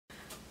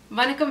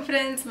வணக்கம்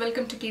friends,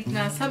 welcome to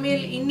Keerthana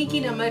சமையல். இன்னைக்கு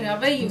நம்ம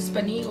ரவை யூஸ்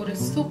பண்ணி ஒரு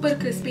சூப்பர்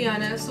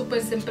கிறிஸ்பியான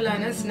சூப்பர்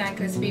சிம்பிளான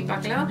ஸ்நாக் ரெசிபி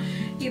பார்க்கலாம்.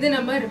 இது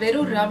நம்ம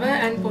வெறும் ரவை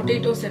அண்ட்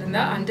பொட்டேட்டோஸ்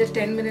இருந்தால் அண்டர்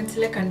 10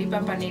 மினிட்ஸில்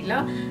கண்டிப்பாக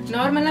பண்ணிடலாம்.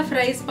 நார்மலாக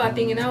ஃப்ரைஸ்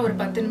பார்த்தீங்கன்னா ஒரு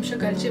 10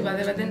 நிமிஷம் கழிச்சு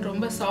வதன்னு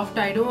ரொம்ப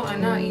சாஃப்ட் ஆகிடும்.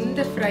 ஆனால்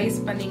இந்த ஃப்ரைஸ்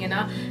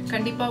பண்ணிங்கன்னா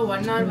கண்டிப்பாக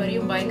 1 hour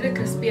வரையும் பயங்கர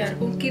கிறிஸ்பியாக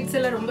இருக்கும். கிட்ஸ்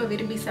எல்லாம் ரொம்ப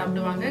விரும்பி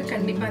சாப்பிடுவாங்க.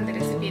 கண்டிப்பாக இந்த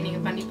ரெசிபியை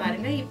நீங்கள் பண்ணி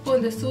பாருங்கள். இப்போ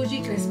இந்த சூஜி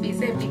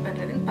கிறிஸ்பிஸை எப்படி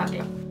பண்ணுறதுன்னு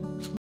பார்க்கலாம்.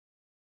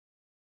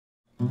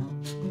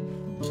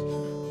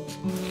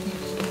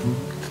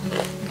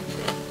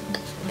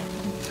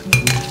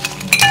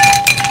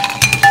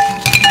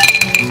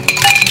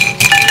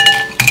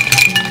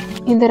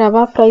 இந்த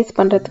ரவா ஃப்ரைஸ்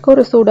பண்ணுறதுக்கு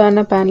ஒரு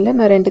சூடான பேனில்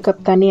நான் 2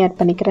 கப் தண்ணி ஆட்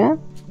பண்ணிக்கிறேன்.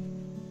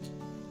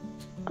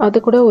 அது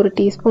கூட ஒரு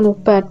டீஸ்பூன்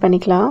உப்பு ஆட்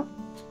பண்ணிக்கலாம்.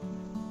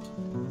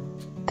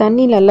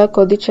 தண்ணி நல்லா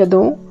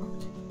கொதிச்சதும்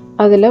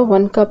அதில்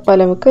 1 கப்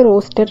அளவுக்கு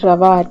ரோஸ்டட்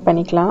ரவா ஆட்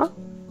பண்ணிக்கலாம்.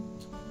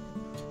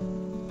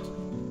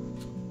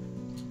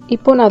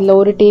 இப்போ நான் அதில்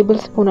ஒரு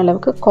டேபிள் ஸ்பூன்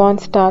அளவுக்கு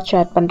கார்ன் ஸ்டார்ச்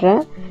ஆட்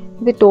பண்ணுறேன்.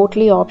 இது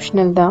டோட்டலி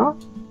ஆப்ஷனல் தான்.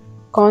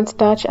 கார்ன்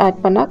ஸ்டார்ச்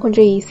ஆட் பண்ணால்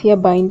கொஞ்சம்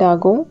ஈஸியாக பைண்ட்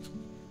ஆகும்.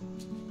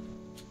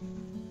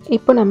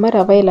 இப்போ நம்ம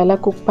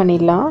ரவையிலெல்லாம் குக்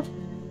பண்ணிடலாம்.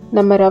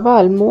 நம்ம ரவை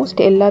ஆல்மோஸ்ட்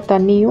எல்லா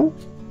தண்ணியும்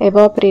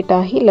எவாப்ரேட்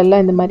ஆகி நல்லா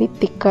இந்த மாதிரி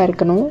திக்காக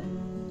இருக்கணும்.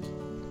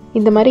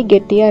 இந்த மாதிரி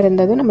கெட்டியாக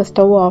இருந்ததும் நம்ம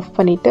ஸ்டவ் ஆஃப்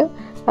பண்ணிவிட்டு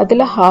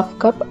அதில் 1/2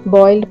 கப்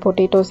பாயில்டு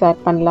பொட்டேட்டோஸ்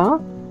ஆட் பண்ணலாம்.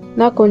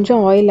 நான்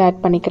கொஞ்சம் ஆயில்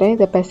ஆட் பண்ணிக்கிறேன்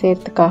இதை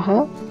பிசையறதுக்காக.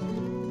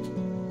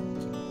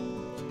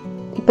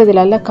 இப்போ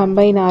இதில் நல்லா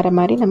கம்பைன் ஆகிற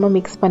மாதிரி நம்ம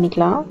மிக்ஸ்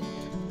பண்ணிக்கலாம்.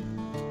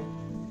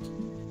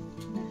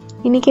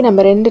 இன்றைக்கி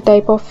நம்ம 2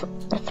 டைப் ஆஃப்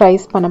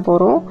ஃப்ரைஸ் பண்ண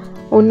போகிறோம்.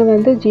 ஒன்று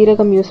வந்து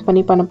ஜீரகம் யூஸ்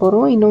பண்ணி பண்ண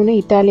போகிறோம், இன்னொன்று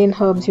இட்டாலியன்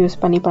ஹர்ப்ஸ் யூஸ்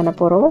பண்ணி பண்ண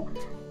போகிறோம்.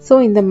 ஸோ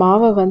இந்த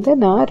மாவை வந்து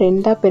நான்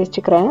 2ஆக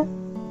பிரிச்சுக்கிறேன்.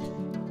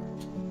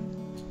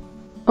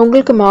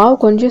 உங்களுக்கு மாவு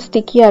கொஞ்சம்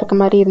ஸ்டிக்கியாக இருக்க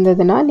மாதிரி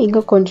இருந்ததுன்னா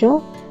நீங்கள் கொஞ்சம்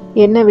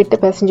எண்ணெய் விட்டு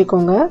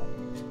பிசைஞ்சிக்கோங்க.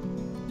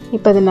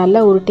 இப்போ அதை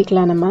நல்லா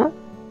உருட்டிக்கலாம். நம்ம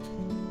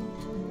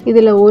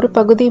இதில் ஒரு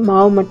பகுதி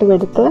மாவு மட்டும்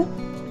எடுத்து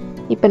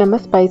இப்போ நம்ம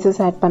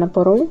ஸ்பைசஸ் ஆட் பண்ண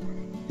போகிறோம்.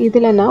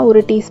 இதில் நான்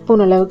ஒரு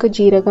டீஸ்பூன் அளவுக்கு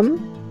ஜீரகம்,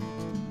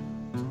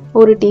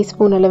 ஒரு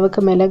டீஸ்பூன்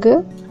அளவுக்கு மிளகு,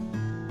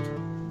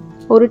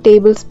 ஒரு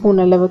டேபிள் ஸ்பூன்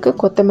அளவுக்கு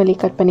கொத்தமல்லி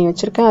கட் பண்ணி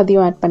வச்சுருக்கேன்,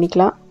 அதையும் ஆட்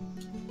பண்ணிக்கலாம்.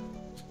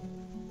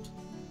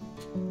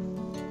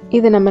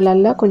 இது நம்ம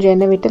நல்லா கொஞ்சம்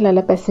எண்ணெய் விட்டு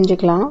நல்லா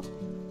பிசைஞ்சிக்கலாம்.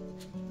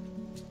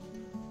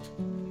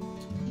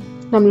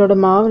 நம்மளோட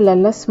மாவு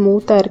நல்லா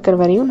ஸ்மூத்தாக இருக்கிற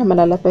வரையும் நம்ம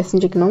நல்லா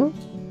பிசைஞ்சிக்கணும்.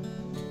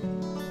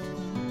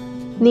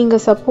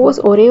 நீங்கள் சப்போஸ்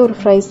ஒரே ஒரு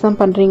ஃப்ரைஸ் தான்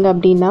பண்ணுறீங்க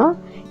அப்படின்னா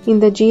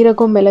இந்த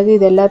ஜீரகம் மிளகு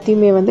இது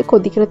எல்லாத்தையுமே வந்து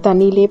கொதிக்கிற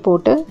தண்ணியிலே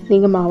போட்டு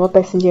நீங்கள் மாவை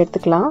பிசைஞ்சு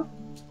எடுத்துக்கலாம்.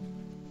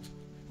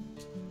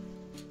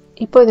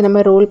 இப்போ இது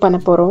நம்ம ரோல் பண்ண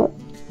போகிறோம்.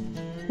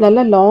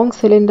 நல்லா லாங்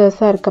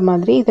சிலிண்டர்ஸாக இருக்க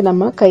மாதிரி இது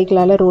நம்ம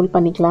கைகளால் ரோல்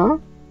பண்ணிக்கலாம்.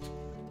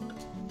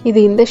 இது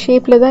இந்த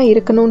ஷேப்பில் தான்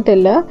இருக்கணும்ன்ட்டு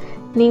இல்லை,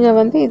 நீங்கள்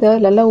வந்து இதை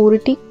நல்லா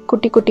உருட்டி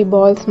குட்டி குட்டி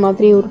பால்ஸ்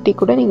மாதிரி உருட்டி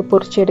கூட நீங்கள்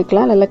பொரிச்சு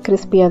எடுக்கலாம். நல்லா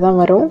கிறிஸ்பியாக தான்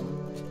வரும்.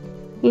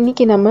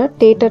 இன்றைக்கி நம்ம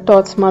டேட்டர்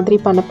டாட்ஸ் மாதிரி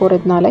பண்ண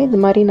போகிறதுனால இது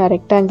மாதிரி நான்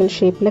ரெக்டாங்கிள்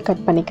ஷேப்பில்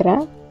கட்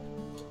பண்ணிக்கிறேன்.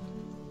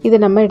 இதை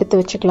நம்ம எடுத்து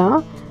வச்சுக்கலாம்.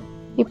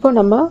 இப்போ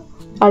நம்ம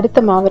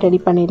அடுத்த மாவை ரெடி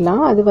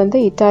பண்ணிடலாம். அது வந்து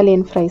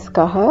இட்டாலியன்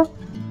ஃப்ரைஸ்க்காக.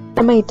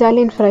 நம்ம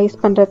இட்டாலியன் ஃப்ரைஸ்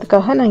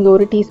பண்ணுறதுக்காக நான் இங்கே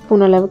ஒரு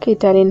டீஸ்பூன் அளவுக்கு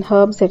இட்டாலியன்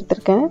ஹர்ப்ஸ்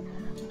எடுத்திருக்கேன்.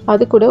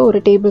 அது கூட ஒரு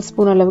டேபிள்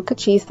ஸ்பூன் அளவுக்கு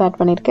சீஸ் ஆட்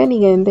பண்ணியிருக்கேன்.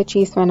 நீங்கள் எந்த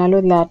சீஸ்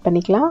வேணாலும் இதில் ஆட்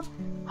பண்ணிக்கலாம்.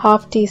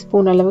 1/2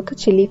 டீஸ்பூன் அளவுக்கு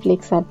சில்லி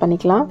ஃப்ளேக்ஸ் ஆட்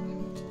பண்ணிக்கலாம்.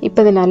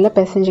 இப்போ இதை நல்லா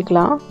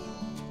பிசைஞ்சிக்கலாம்.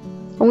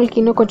 உங்களுக்கு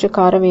இன்னும் கொஞ்சம்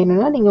காரம்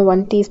வேணும்னா நீங்கள்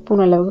 1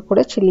 டீஸ்பூன் அளவுக்கு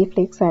கூட சில்லி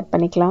ஃப்ளேக்ஸ் ஆட்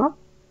பண்ணிக்கலாம்.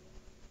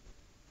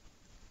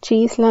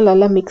 சீஸ்லாம்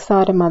நல்லா மிக்ஸ்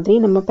ஆகிற மாதிரி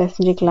நம்ம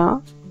பிசைஞ்சிக்கலாம்.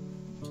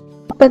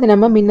 இப்போ இது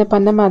நம்ம முன்ன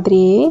பண்ண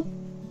மாதிரியே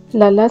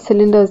நல்லா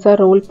சிலிண்டர்ஸாக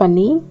ரோல்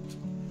பண்ணி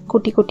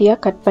குட்டி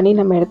குட்டியாக கட் பண்ணி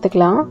நம்ம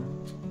எடுத்துக்கலாம்.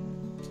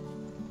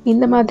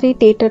 இந்த மாதிரி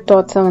டேட்டர்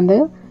டாட்ஸை வந்து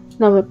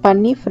நம்ம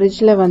பண்ணி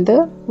ஃப்ரிட்ஜில் வந்து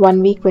 1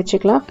 வீக்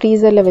வச்சுக்கலாம்.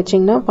 ஃப்ரீசரில்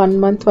வச்சிங்கன்னா 1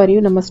 month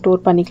வரையும் நம்ம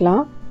ஸ்டோர்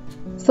பண்ணிக்கலாம்.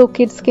 ஸோ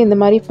கிட்ஸ்க்கு இந்த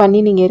மாதிரி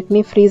பண்ணி நீங்கள்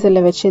ஏற்கனவே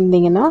ஃப்ரீசரில்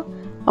வச்சுருந்தீங்கன்னா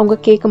அவங்க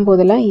கேட்கும்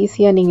போதெல்லாம்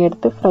ஈஸியாக நீங்கள்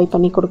எடுத்து ஃப்ரை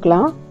பண்ணி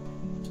கொடுக்கலாம்.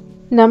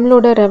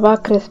 நம்மளோட ரவா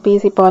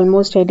கிறிஸ்பீஸ் இப்போ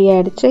ஆல்மோஸ்ட் ரெடி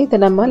ஆகிடுச்சு. இதை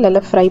நம்ம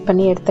நல்லா ஃப்ரை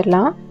பண்ணி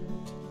எடுத்துடலாம்.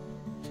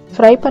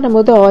 ஃப்ரை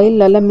பண்ணும்போது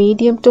ஆயில் நல்லா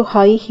மீடியம் டு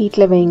ஹை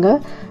ஹீட்டில் வைங்க.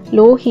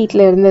 லோ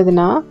ஹீட்டில்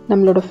இருந்ததுன்னா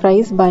நம்மளோட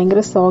ஃப்ரைஸ்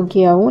பயங்கர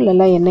சாகியாகவும்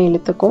நல்லா எண்ணெய்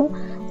இழுத்துக்கும்.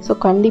 ஸோ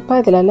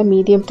கண்டிப்பாக இதில் எல்லாம்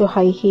மீடியம் டு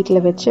ஹை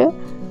ஹீட்டில் வச்சு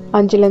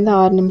 5லேருந்து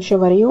 6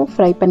 நிமிஷம் வரையும்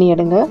ஃப்ரை பண்ணி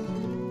எடுங்க.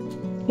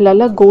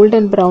 நல்லா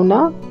கோல்டன்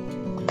ப்ரௌனாக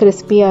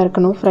கிறிஸ்பியாக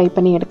இருக்கணும் ஃப்ரை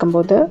பண்ணி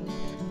எடுக்கும்போது.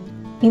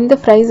 இந்த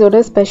ஃப்ரைஸோட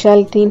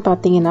ஸ்பெஷாலிட்டின்னு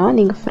பார்த்தீங்கன்னா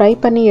நீங்கள் ஃப்ரை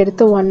பண்ணி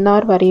எடுத்து 1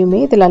 hour வரையுமே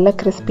இது நல்லா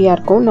கிறிஸ்பியாக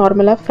இருக்கும்.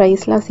 நார்மலாக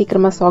ஃப்ரைஸ்லாம்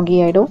சீக்கிரமாக சாகி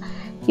ஆகிடும்.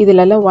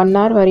 இதிலெல்லாம் 1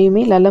 hour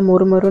வரையுமே நல்லா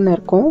மொறுமொறுன்னு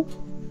இருக்கும்.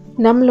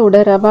 நம்மளோட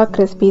ரவா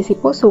கிறிஸ்பீஸ்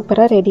இப்போது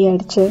சூப்பராக ரெடி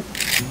ஆகிடுச்சு.